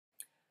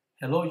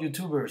Hello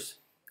YouTubers!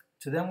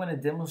 Today I'm going to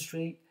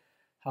demonstrate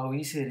how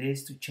easy it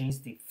is to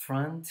change the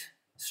front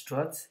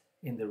struts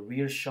and the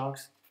rear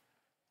shocks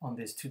on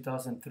this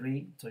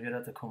 2003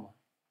 Toyota Tacoma.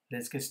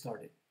 Let's get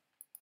started.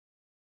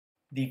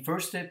 The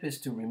first step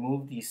is to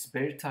remove the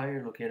spare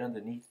tire located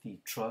underneath the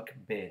truck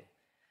bed.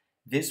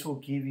 This will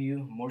give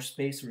you more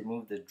space to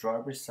remove the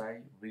driver's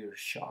side rear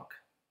shock.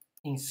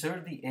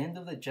 Insert the end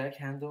of the jack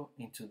handle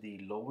into the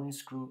lowering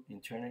screw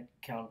and turn it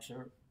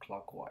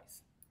counterclockwise.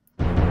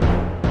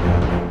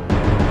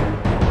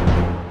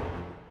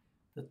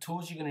 The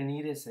tools you're going to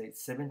need is a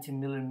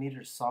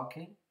 17mm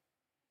socket,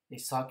 a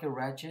socket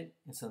ratchet,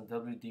 and some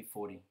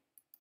WD-40.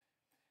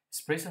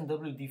 Spray some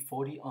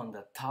WD-40 on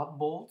the top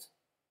bolt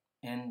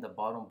and the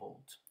bottom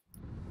bolt.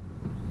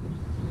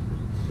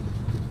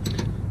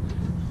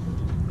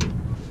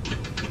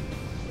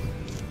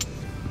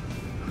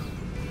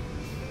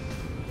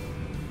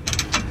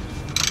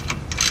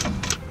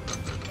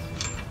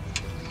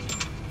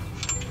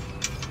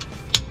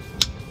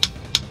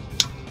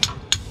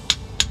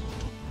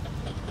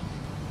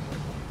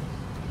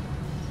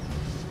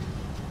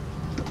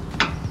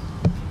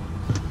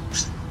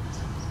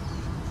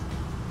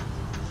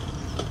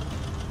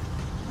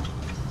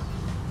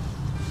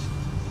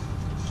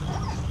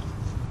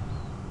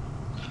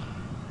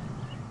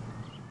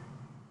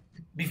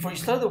 Before you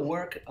start the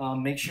work,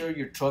 make sure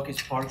your truck is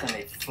parked on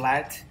a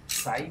flat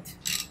site.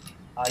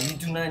 You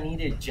do not need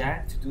a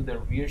jack to do the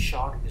rear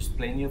shock. There's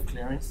plenty of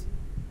clearance.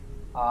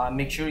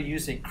 Make sure you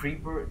use a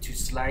creeper to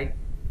slide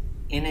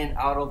in and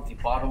out of the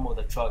bottom of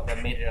the truck.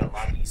 That made it a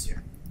lot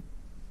easier.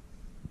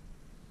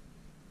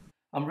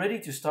 I'm ready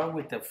to start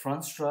with the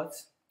front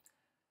struts.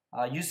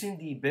 Using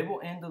the bevel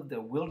end of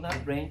the wheel nut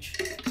wrench,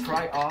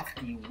 pry off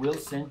the wheel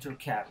center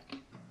cap.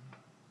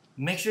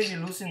 Make sure you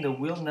loosen the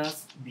wheel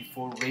nuts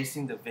before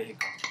raising the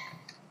vehicle.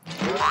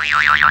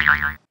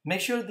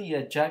 Make sure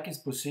the jack is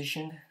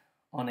positioned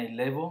on a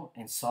level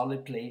and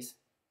solid place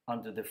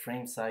under the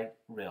frame side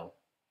rail.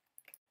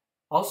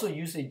 Also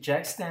use a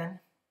jack stand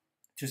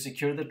to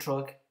secure the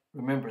truck.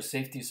 Remember,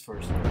 safety is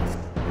first.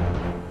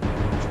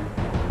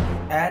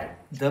 Add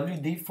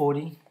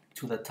WD-40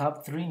 to the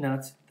top 3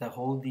 nuts that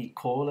hold the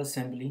coil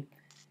assembly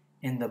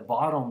and the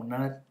bottom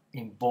nut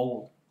and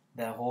bolt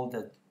that hold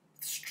the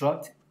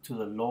strut to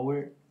the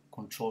lower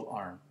control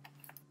arm.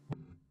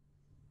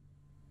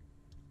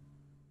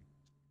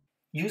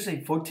 Use a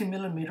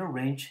 14mm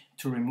wrench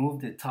to remove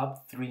the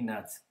top 3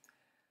 nuts.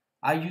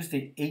 I used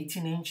an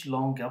 18-inch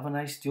long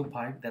galvanized steel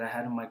pipe that I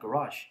had in my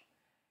garage.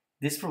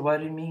 This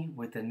provided me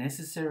with the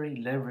necessary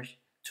leverage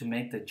to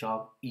make the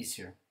job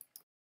easier.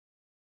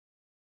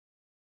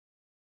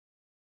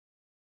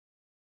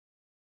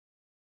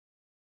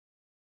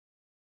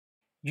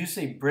 Use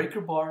a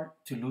breaker bar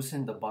to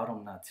loosen the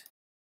bottom nut.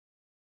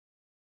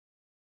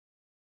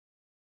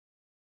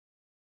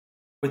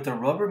 With a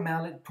rubber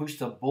mallet, push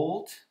the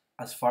bolt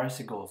as far as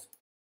it goes.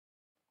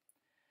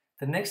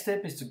 The next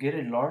step is to get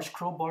a large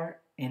crowbar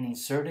and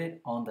insert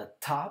it on the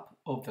top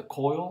of the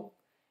coil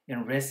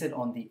and rest it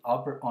on the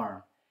upper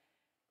arm.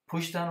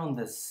 Push down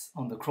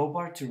on the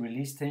crowbar to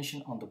release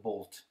tension on the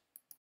bolt.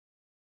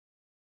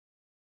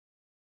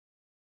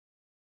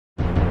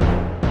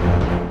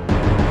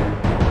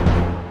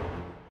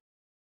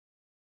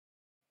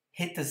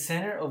 Hit the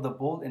center of the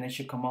bolt and it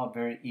should come out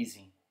very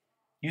easy.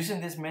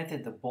 Using this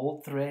method, the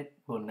bolt thread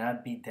will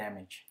not be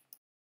damaged.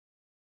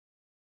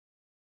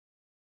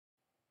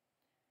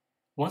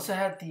 Once I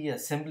had the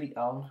assembly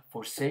out,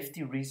 for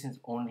safety reasons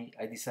only,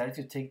 I decided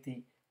to take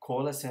the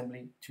coil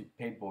assembly to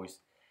Pay Boys.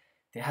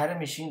 They had a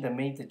machine that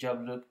made the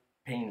job look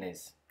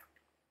painless.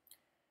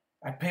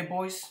 At Pay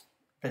Boys,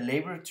 the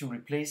labor to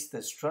replace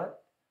the strut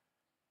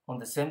on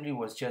the assembly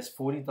was just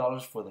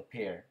 $40 for the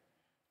pair.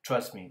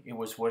 Trust me, it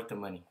was worth the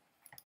money.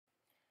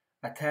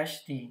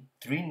 Attach the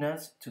 3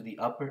 nuts to the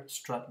upper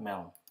strut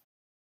mount.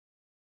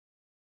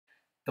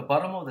 The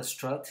bottom of the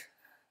strut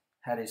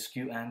had a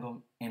skew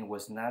angle and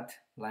was not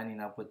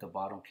lining up with the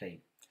bottom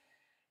plate.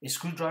 A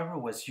screwdriver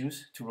was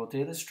used to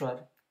rotate the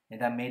strut,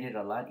 and that made it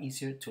a lot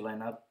easier to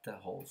line up the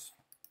holes.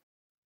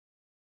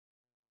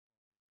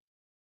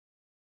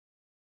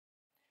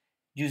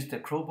 Use the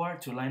crowbar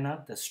to line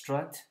up the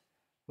strut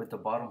with the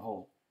bottom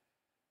hole.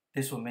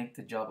 This will make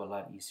the job a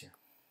lot easier.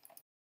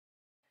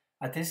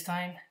 At this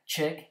time,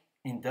 check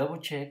and double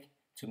check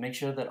to make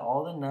sure that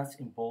all the nuts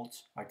and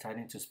bolts are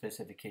tightened to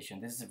specification.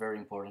 This is very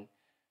important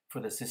for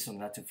the system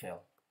not to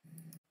fail.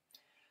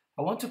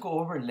 I want to go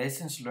over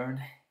lessons learned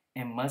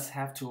and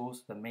must-have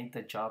tools that make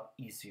the job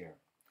easier.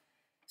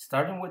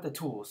 Starting with the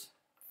tools,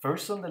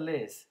 first on the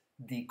list,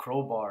 the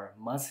crowbar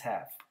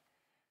must-have.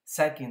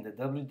 Second, the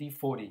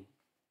WD-40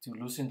 to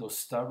loosen those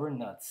stubborn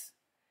nuts.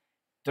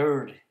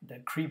 Third, the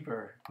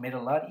creeper, made a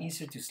lot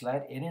easier to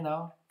slide in and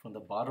out from the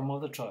bottom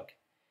of the truck.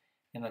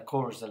 And of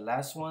course, the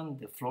last one,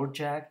 the floor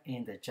jack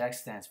and the jack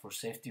stands for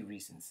safety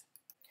reasons.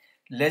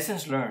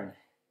 Lessons learned.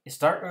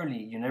 Start early.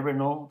 You never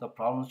know the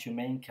problems you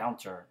may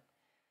encounter.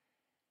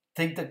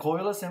 Take the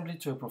coil assembly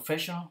to a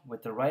professional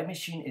with the right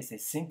machine. It's a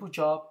simple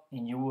job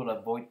and you will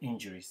avoid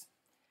injuries.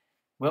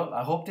 Well,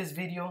 I hope this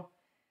video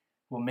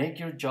will make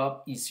your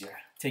job easier.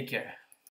 Take care.